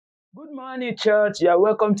Good morning, church. You are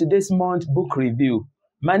welcome to this month's book review.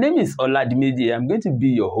 My name is Oladimidi. I'm going to be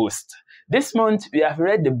your host. This month, we have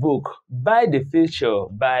read the book By the Future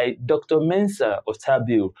by Dr. Mensa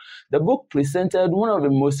Otabil. The book presented one of the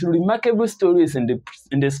most remarkable stories in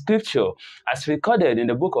the scripture as recorded in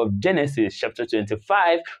the book of Genesis chapter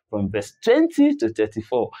 25 from verse 20 to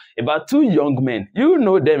 34 about two young men. You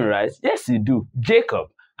know them, right? Yes, you do.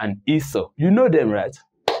 Jacob and Esau. You know them, right?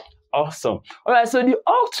 Awesome. All right, so the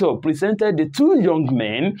author presented the two young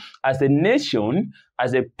men as a nation,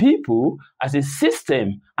 as a people, as a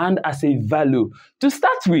system, and as a value. To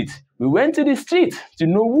start with, we went to the street to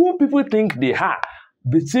know who people think they are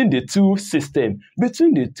between the two systems,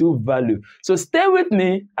 between the two values. So stay with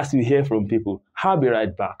me as we hear from people. I'll be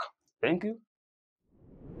right back. Thank you.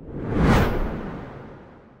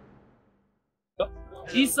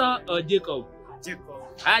 Esau or Jacob? Jacob.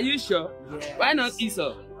 Are you sure? Yes. Why not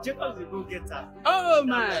Esau? Jacob is a go-getter. Oh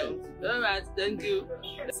my! All right, thank you.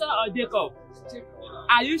 Esau or Jacob? Jacob.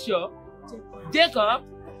 Are you sure? Jacob.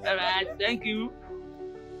 All right, thank you.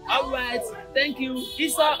 All right, thank you.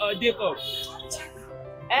 Esau or Jacob?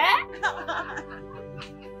 Eh?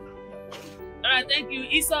 All right, thank you.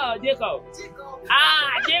 Esau or Jacob? Jacob.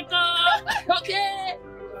 Jacob. Okay.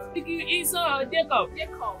 Thank you. Esau or Jacob?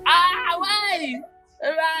 Jacob. Why? All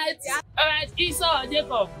right. Yeah. All right, Esau or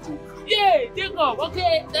Jacob? Yeah, Jacob.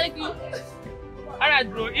 Okay, thank you. All right,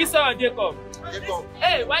 bro. Esau or Jacob? Jacob.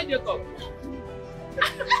 Hey, why Jacob?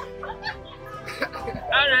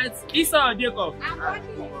 All right, Esau or Jacob?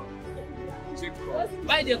 Jacob.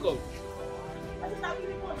 Why Jacob?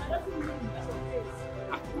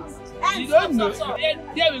 You don't know.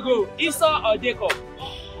 There we go. Esau or Jacob?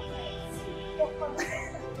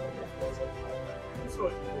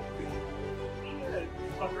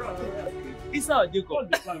 Esau or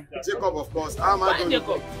Jacob? Jacob, of course. Why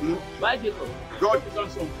Jacob? Why Jacob? God.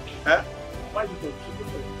 Eh? Why Jacob?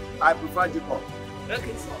 I prefer Jacob.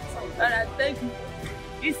 Okay. All right, thank you.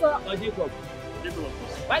 Esau or Jacob? Jacob.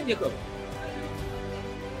 Why Jacob?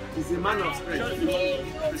 He's a man of strength.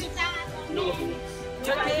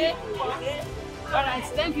 Okay. All right,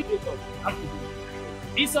 thank you, Jacob.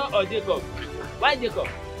 Esau or Jacob? Why Jacob?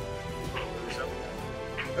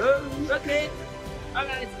 Okay. All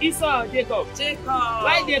right, Esau or Jacob? Jacob.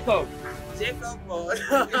 Why Jacob? Jacob.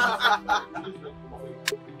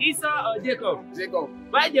 Esau or Jacob? Jacob.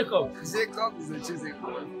 Why Jacob? Jacob is a choosing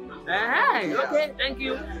one. Okay, thank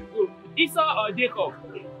you. Esau or Jacob?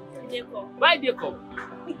 Jacob. Why Jacob?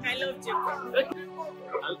 I love Jacob. Okay.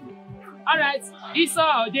 All right,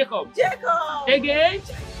 Esau or Jacob? Jacob. Again?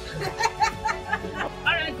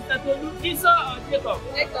 All right, Mr. Tolu, Esau or Jacob?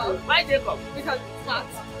 Jacob. Why Jacob? Because it's not.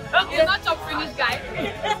 Okay. He's not your Finnish guy.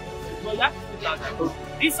 Well, that's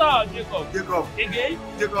Esau or Jacob? Jacob. Again?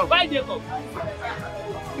 Jacob. Why Jacob?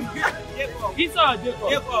 Jacob. Esau or Jacob?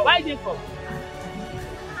 Jacob. Why Jacob?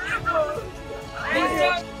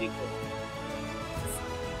 Jacob.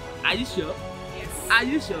 Are you sure? Yes. Are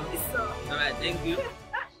you sure? So, All right, thank you.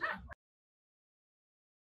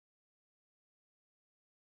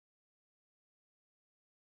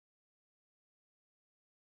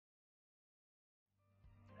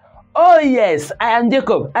 Oh yes, I am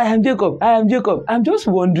Jacob. I am Jacob. I am Jacob. I'm just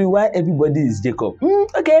wondering why everybody is Jacob.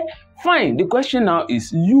 Okay, fine. The question now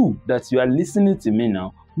is you that you are listening to me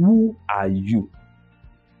now. Who are you?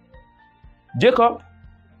 Jacob?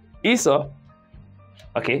 Esau?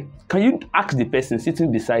 Okay, can you ask the person sitting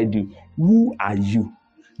beside you, who are you?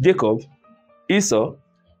 Jacob? Esau?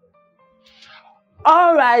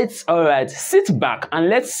 All right. Sit back and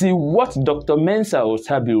let's see what Dr. Mensa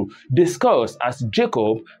Otabil discussed as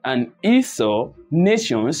Jacob and Esau,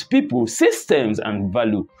 nations, people, systems, and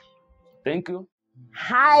value. Thank you.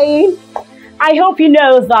 Hi. I hope you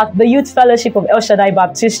know that the Youth Fellowship of El Shaddai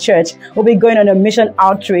Baptist Church will be going on a mission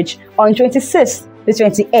outreach on 26th to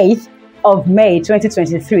 28th of May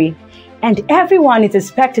 2023. And everyone is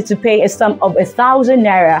expected to pay a sum of 1,000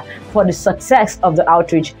 naira for the success of the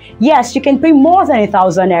outreach. Yes, you can pay more than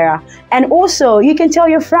 1,000 naira. And also, you can tell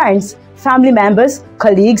your friends, family members,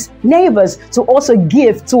 colleagues, neighbors to also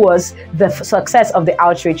give towards the success of the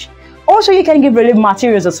outreach. Also, you can give relief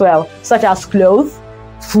materials as well, such as clothes,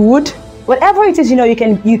 food, whatever it is you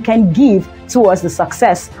can give towards the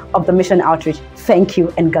success of the mission outreach. Thank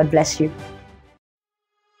you and God bless you.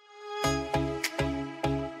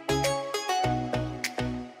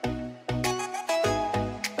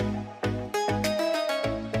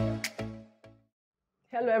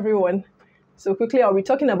 Hello everyone. So quickly I'll be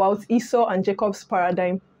talking about Esau and Jacob's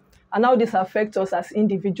paradigm and how this affects us as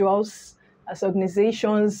individuals, as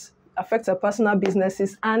organizations, affects our personal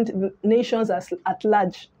businesses and nations at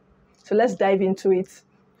large. So let's dive into it.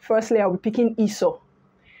 Firstly, I'll be picking Esau.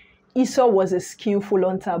 Esau was a skillful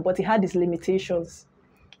hunter, but he had his limitations.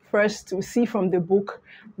 First, we see from the book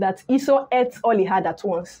that Esau ate all he had at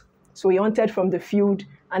once. So he hunted from the field,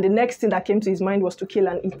 and the next thing that came to his mind was to kill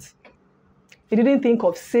and eat. He didn't think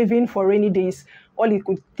of saving for rainy days. All he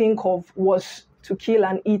could think of was to kill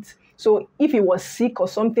and eat. So if he was sick or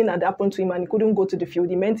something had happened to him and he couldn't go to the field,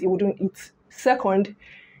 it meant he wouldn't eat. Second,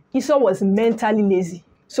 Esau was mentally lazy.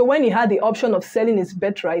 So when he had the option of selling his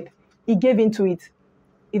birthright, he gave into it.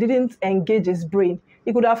 He didn't engage his brain.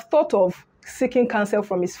 He could have thought of seeking counsel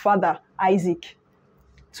from his father, Isaac,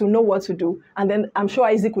 to know what to do. And then I'm sure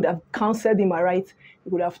Isaac would have counseled him aright. He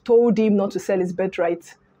would have told him not to sell his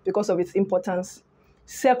birthright because of its importance.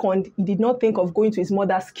 Second, he did not think of going to his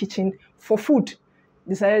mother's kitchen for food.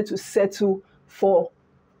 He decided to settle for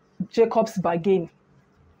Jacob's bargain.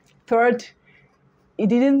 Third, he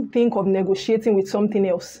didn't think of negotiating with something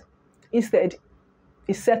else. Instead,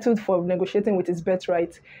 he settled for negotiating with his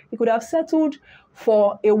birthright. He could have settled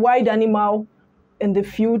for a wild animal in the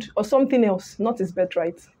field or something else, not his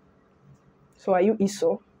birthright. So are you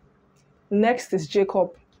Esau? Next is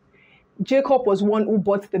Jacob. Jacob was one who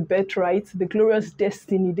bought the birthright, the glorious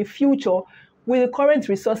destiny, the future, with the current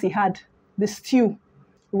resource he had, the stew.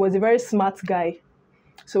 He was a very smart guy.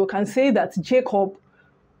 So we can say that Jacob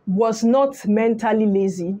was not mentally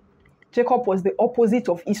lazy. Jacob was the opposite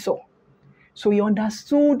of Esau. So he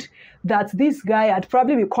understood that this guy had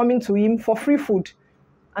probably been coming to him for free food.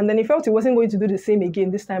 And then he felt he wasn't going to do the same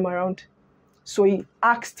again this time around. So he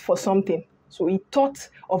asked for something. So he thought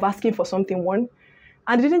of asking for something, one.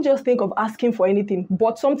 And he didn't just think of asking for anything,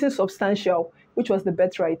 but something substantial, which was the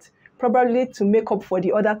birthright, probably to make up for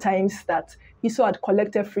the other times that Esau had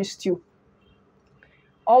collected free stew.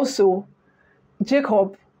 Also,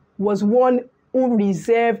 Jacob was one who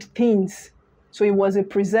reserved things. So he was a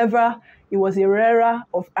preserver, he was a rearer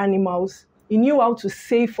of animals. He knew how to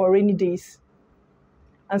save for rainy days.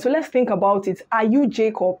 And so let's think about it. Are you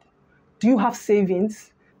Jacob? Do you have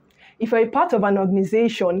savings? If you're a part of an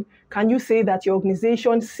organization, can you say that your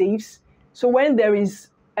organization saves? So when there is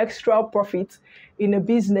extra profit in a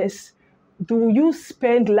business, do you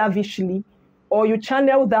spend lavishly, or you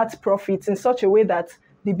channel that profit in such a way that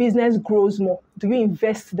the business grows more? Do you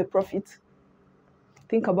invest the profit?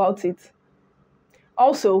 Think about it.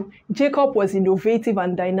 Also, Jacob was innovative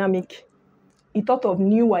and dynamic. He thought of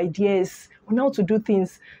new ideas on how to do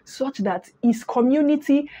things such that his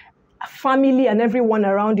community, family, and everyone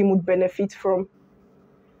around him would benefit from.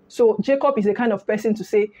 So Jacob is the kind of person to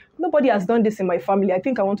say, nobody has done this in my family. I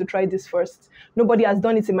think I want to try this first. Nobody has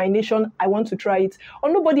done it in my nation. I want to try it.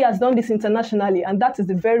 Or nobody has done this internationally, and that is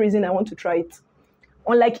the very reason I want to try it.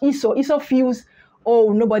 Unlike Esau, Esau feels,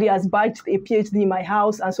 oh, nobody has bagged a PhD in my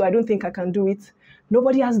house, and so I don't think I can do it.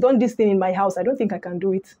 Nobody has done this thing in my house. I don't think I can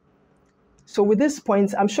do it. So with this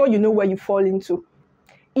point, I'm sure you know where you fall into.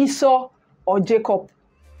 Esau or Jacob.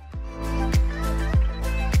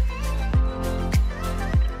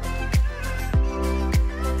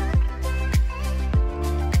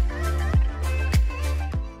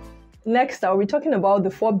 Next, I'll be talking about the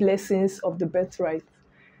 4 blessings of the birthright.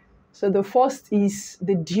 So the first is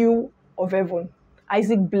the dew of heaven.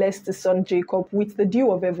 Isaac blessed his son Jacob with the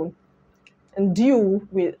dew of heaven. And dew,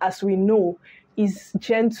 as we know, is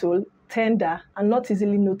gentle, tender, and not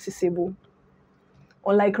easily noticeable.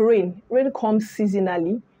 Unlike rain, rain comes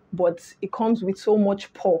seasonally, but it comes with so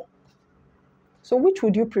much pour. So which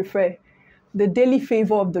would you prefer? The daily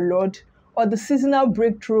favor of the Lord or the seasonal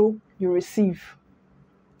breakthrough you receive?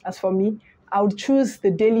 As for me, I would choose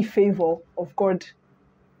the daily favor of God.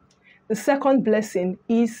 The second blessing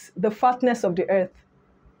is the fatness of the earth.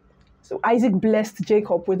 So Isaac blessed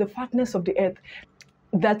Jacob with the fatness of the earth.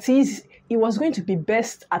 That is, he was going to be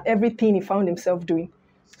best at everything he found himself doing.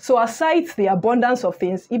 So aside the abundance of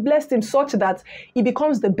things, he blessed him such that he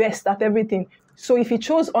becomes the best at everything. So if he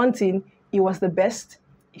chose hunting, he was the best.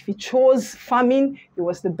 If he chose farming, he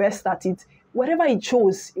was the best at it. Whatever he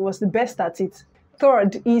chose, he was the best at it.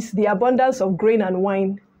 Third is the abundance of grain and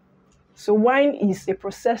wine. So wine is a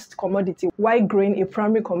processed commodity, while grain a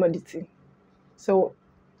primary commodity. So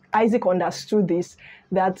Isaac understood this,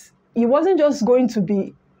 that he wasn't just going to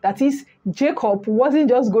be, that is, Jacob wasn't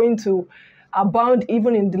just going to abound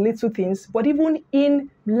even in the little things, but even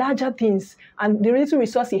in larger things. And the little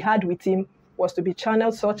resource he had with him was to be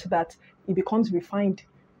channeled such that it becomes refined,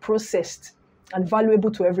 processed, and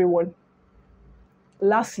valuable to everyone.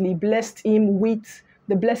 Lastly, blessed him with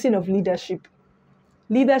the blessing of leadership.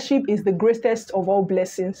 Leadership is the greatest of all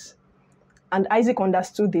blessings. And Isaac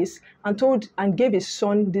understood this and told and gave his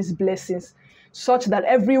son these blessings, such that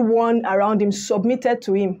everyone around him submitted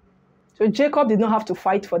to him. So Jacob did not have to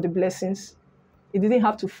fight for the blessings. He didn't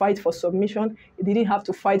have to fight for submission. He didn't have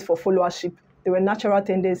to fight for followership. There were natural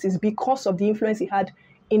tendencies because of the influence he had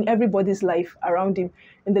in everybody's life around him,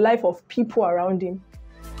 in the life of people around him.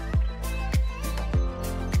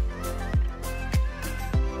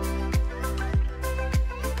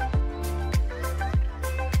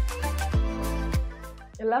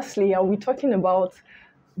 And lastly, I'll be talking about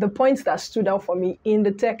the points that stood out for me in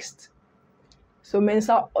the text. So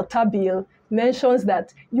Mensa Otabil mentions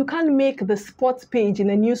that you can't make the sports page in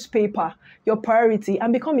a newspaper your priority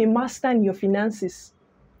and become a master in your finances.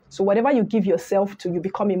 So whatever you give yourself to, you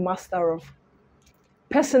become a master of.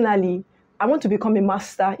 Personally, I want to become a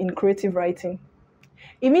master in creative writing.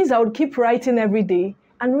 It means I would keep writing every day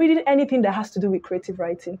and reading anything that has to do with creative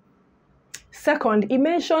writing. Second, he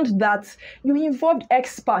mentioned that you involved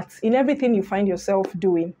experts in everything you find yourself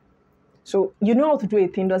doing. So you know how to do a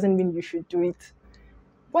thing doesn't mean you should do it.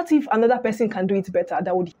 What if another person can do it better?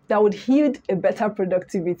 That would yield a better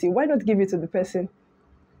productivity. Why not give it to the person?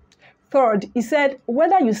 Third, he said,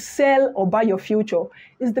 whether you sell or buy your future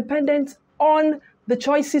is dependent on the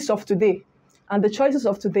choices of today. And the choices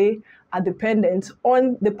of today are dependent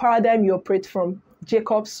on the paradigm you operate from,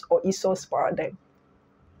 Jacob's or Esau's paradigm.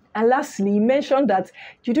 And lastly, he mentioned that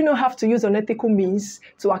you do not have to use unethical means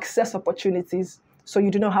to access opportunities. So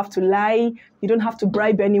you do not have to lie, you don't have to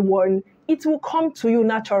bribe anyone. It will come to you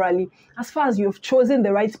naturally as far as you have chosen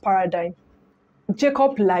the right paradigm.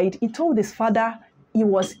 Jacob lied. He told his father he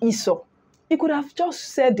was Esau. He could have just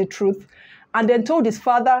said the truth and then told his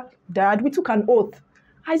father, Dad, we took an oath.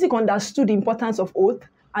 Isaac understood the importance of oath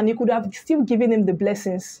and he could have still given him the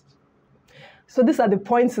blessings. So these are the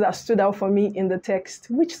points that stood out for me in the text.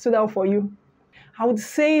 Which stood out for you? I would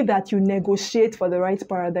say that you negotiate for the right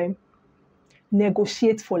paradigm.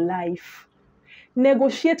 Negotiate for life.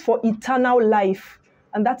 Negotiate for eternal life.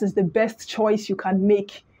 And that is the best choice you can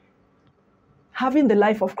make. Having the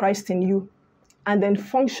life of Christ in you and then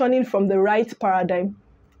functioning from the right paradigm.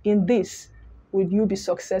 In this, will you be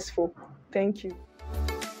successful? Thank you.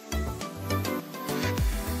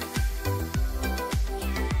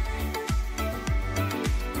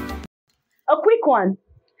 A quick one.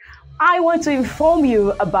 I want to inform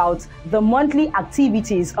you about the monthly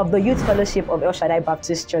activities of the Youth Fellowship of El Shaddai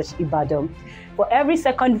Baptist Church, Ibadan. For every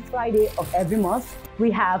second Friday of every month, we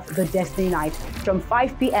have the Destiny Night from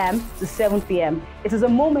 5 p.m. to 7 p.m. It is a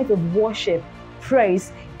moment of worship,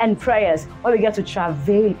 praise, and prayers where we get to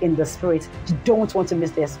travail in the Spirit. You don't want to miss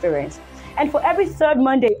the experience. And for every third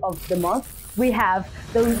Monday of the month, we have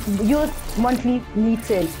the youth monthly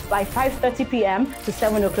meeting by 5:30 p.m. to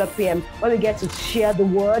 7 o'clock p.m. where we get to share the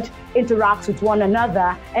word, interact with one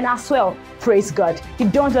another, and as well, praise God. You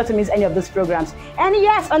don't want to miss any of those programs. And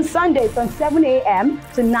yes, on Sundays from 7 a.m.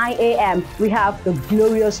 to 9 a.m., we have the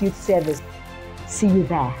glorious youth service. See you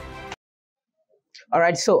there. All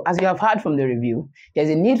right, so as you have heard from the review, there's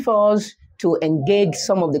a need for us to engage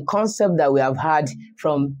some of the concepts that we have heard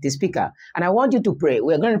from the speaker. And I want you to pray.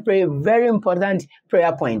 We're going to pray a very important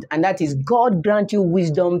prayer point, and that is God grant you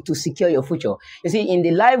wisdom to secure your future. You see, in the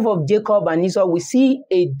life of Jacob and Esau, we see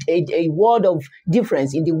a word of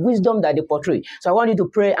difference in the wisdom that they portray. So I want you to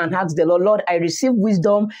pray and ask the Lord, Lord, I receive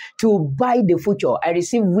wisdom to buy the future. I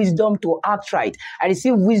receive wisdom to act right. I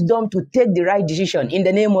receive wisdom to take the right decision in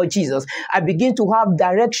the name of Jesus. I begin to have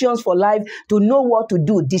directions for life, to know what to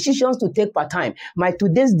do, decisions to take per time. My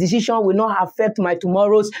today's decision will not affect my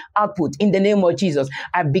tomorrow's output in the name of Jesus.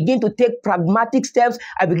 I begin to take pragmatic steps.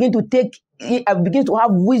 I begin to have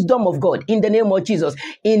wisdom of God in the name of Jesus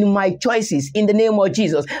in my choices in the name of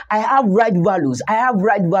Jesus. I have right values. I have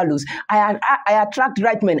right values. I attract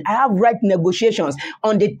right men. I have right negotiations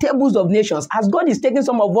on the tables of nations. As God is taking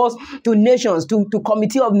some of us to nations, to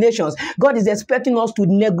committee of nations, God is expecting us to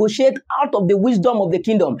negotiate out of the wisdom of the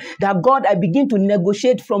kingdom. That God, I begin to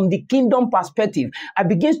negotiate from the kingdom perspective. I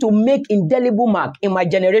begin to make indelible mark in my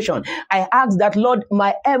generation. I ask that, Lord,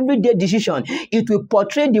 my everyday decision, it will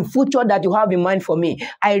portray the future that you have in mind for me.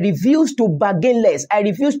 I refuse to bargain less. I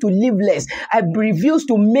refuse to live less. I refuse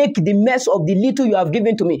to make the mess of the little you have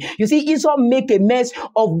given to me. You see, Esau make a mess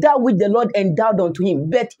of that which the Lord endowed unto him.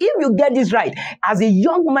 But if you get this right, as a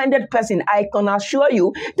young-minded person, I can assure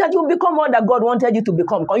you that you become all that God wanted you to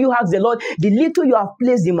become. Can you ask the Lord, the little you have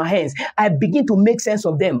placed in my hands, I begin to make sense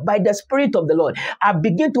of them by the Spirit of the Lord. I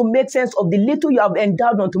begin to make sense of the little you have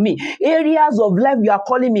endowed unto me. Areas of life you are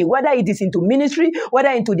calling me, whether it is into ministry, whether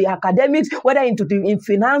into the academic, academics, whether in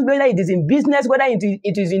finance, whether it is in business, whether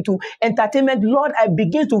it is into entertainment, Lord, I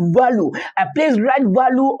begin to value. I place right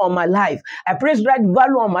value on my life. I place right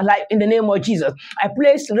value on my life in the name of Jesus. I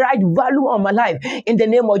place right value on my life in the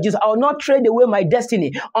name of Jesus. I will not trade away my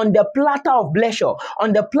destiny on the platter of pleasure.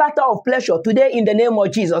 On the platter of pleasure today in the name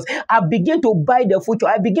of Jesus, I begin to buy the future.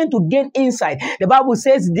 I begin to gain insight. The Bible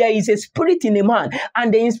says there is a spirit in a man,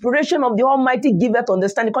 and the inspiration of the Almighty giveth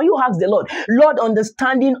understanding. Can you ask the Lord, Lord,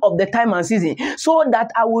 understanding of the time and season, so that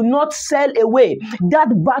I will not sell away that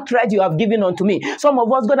birthright you have given unto me. Some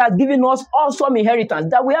of us, God has given us awesome inheritance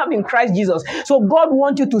that we have in Christ Jesus. So God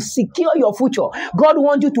wants you to secure your future. God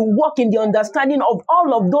wants you to walk in the understanding of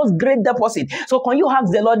all of those great deposits. So can you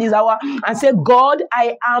ask the Lord this hour and say, God,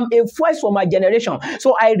 I am a voice for my generation.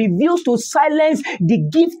 So I refuse to silence the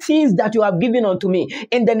giftings that you have given unto me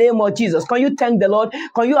in the name of Jesus. Can you thank the Lord?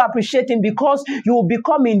 Can you appreciate him? Because you will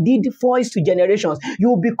become indeed voice to generations. You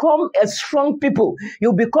will become a strong people.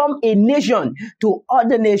 You will become a nation to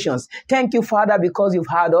other nations. Thank you, Father, because you've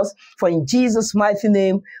heard us. For in Jesus' mighty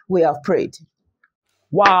name we have prayed.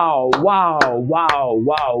 Wow, wow, wow,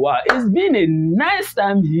 wow, wow. It's been a nice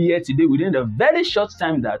time here today within the very short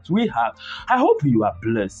time that we have. I hope you are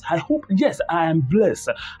blessed. I hope, yes, I am blessed.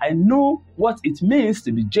 I know what it means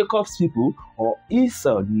to be Jacob's people or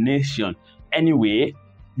Esau nation. Anyway,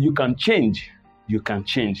 you can change. You can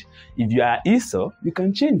change. If you are Esau, you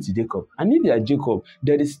can change to Jacob. And if you are Jacob,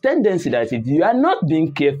 there is tendency that if you are not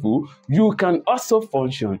being careful, you can also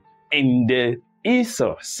function in the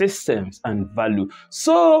Esau systems and value.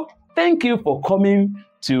 So thank you for coming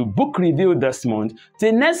to book review this month.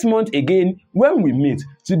 Till next month again, when we meet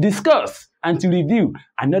to discuss and to review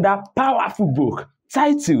another powerful book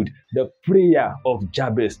titled The Prayer of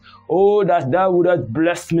Jabez. Oh, that thou wouldest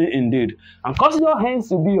bless me indeed, and cause your hands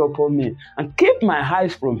to be upon me, and keep my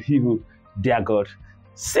eyes from evil, dear God.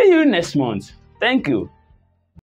 See you next month. Thank you.